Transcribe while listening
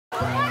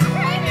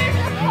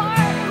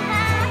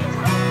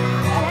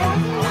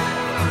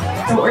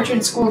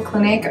Orchard School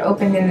Clinic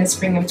opened in the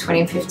spring of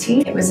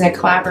 2015. It was a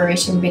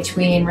collaboration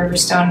between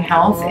RiverStone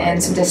Health and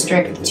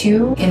District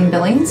 2 in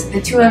Billings. The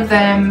two of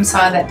them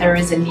saw that there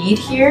was a need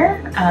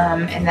here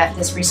and that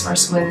this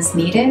resource was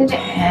needed,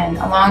 and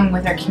along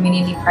with our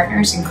community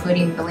partners,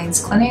 including Billings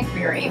Clinic,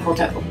 we were able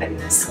to open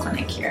this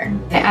clinic here.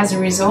 And as a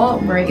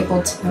result, we're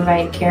able to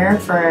provide care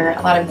for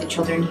a lot of the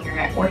children here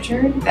at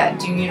Orchard that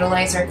do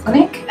utilize our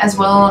clinic, as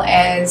well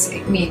as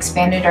we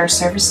expanded our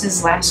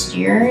services last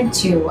year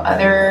to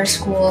other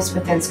schools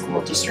within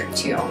School District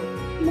 2.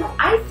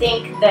 I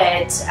think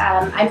that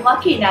I'm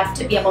lucky enough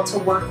to be able to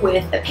work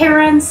with the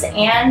parents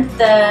and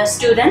the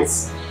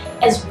students,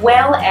 as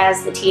well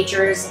as the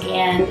teachers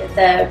and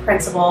the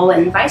principal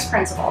and vice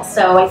principal.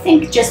 So I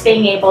think just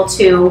being able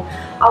to,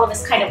 all of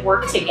us kind of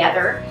work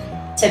together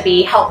to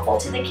be helpful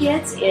to the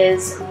kids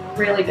is a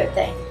really good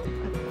thing.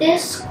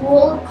 This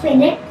school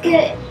clinic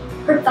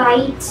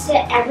provides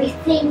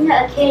everything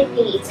a kid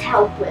needs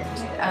help with.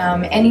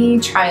 Any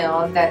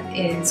child that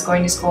is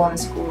going to school in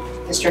School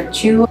District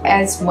 2,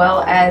 as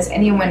well as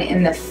anyone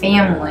in the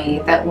family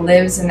that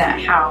lives in that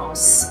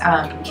house,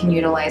 can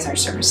utilize our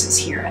services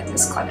here at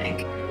this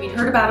clinic. We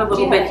heard about it a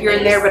little bit here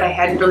and there, but I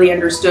hadn't really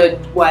understood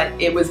what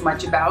it was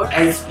much about,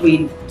 as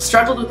we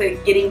struggled with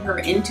it, getting her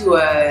into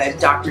a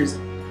doctor's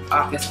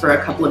office for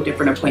a couple of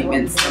different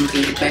appointments.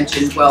 Somebody had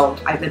mentioned, well,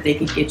 I bet they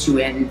could get you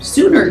in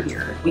sooner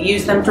here. We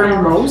use them for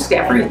most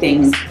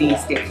everything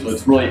these days. So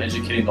it's really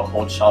educating the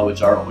whole child,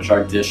 which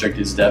our district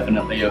is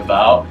definitely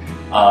about.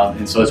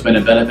 And so it's been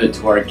a benefit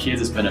to our kids,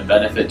 it's been a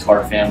benefit to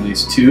our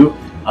families too,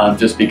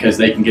 just because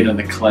they can get in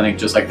the clinic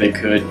just like they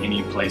could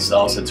any place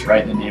else. It's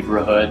right in the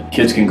neighborhood.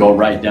 Kids can go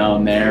right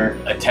down there.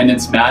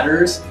 Attendance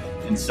matters.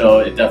 And so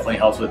it definitely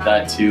helps with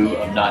that too,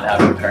 of not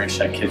having parents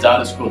check kids out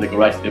of school. They go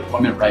right to the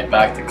appointment, right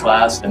back to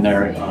class, and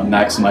they're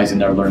maximizing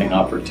their learning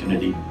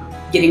opportunity.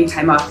 Getting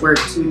time off work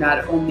to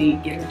not only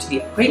get her to the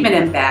appointment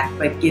and back,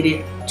 but get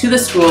it to the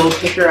school,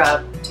 pick her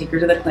up, take her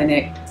to the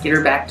clinic, get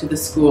her back to the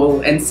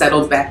school and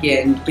settled back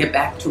in, get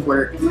back to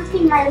work. One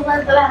thing I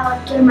love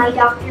about my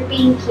doctor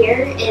being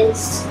here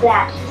is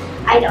that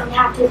I don't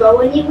have to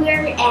go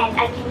anywhere and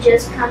I can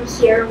just come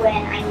here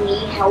when I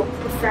need help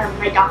from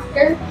my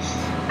doctor.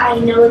 I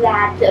know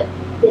that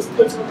this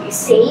place will be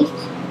safe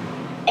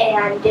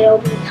and it'll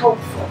be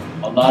helpful.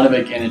 A lot of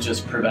it, again, is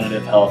just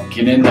preventative health.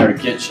 Get in there,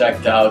 get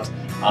checked out,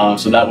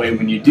 so that way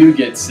when you do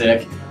get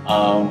sick,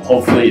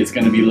 hopefully it's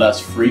going to be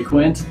less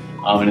frequent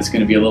and it's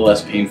going to be a little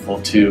less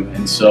painful too.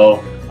 And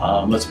so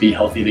let's be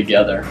healthy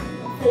together.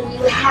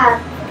 If you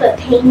have the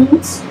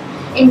pains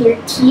in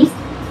your teeth,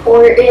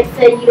 or if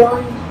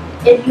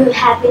you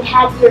haven't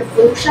had your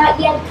flu shot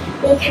yet,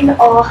 they can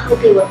all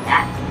help you with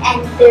that.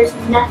 And there's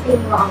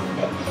nothing wrong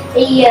with it.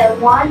 They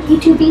want you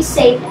to be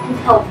safe and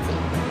healthy.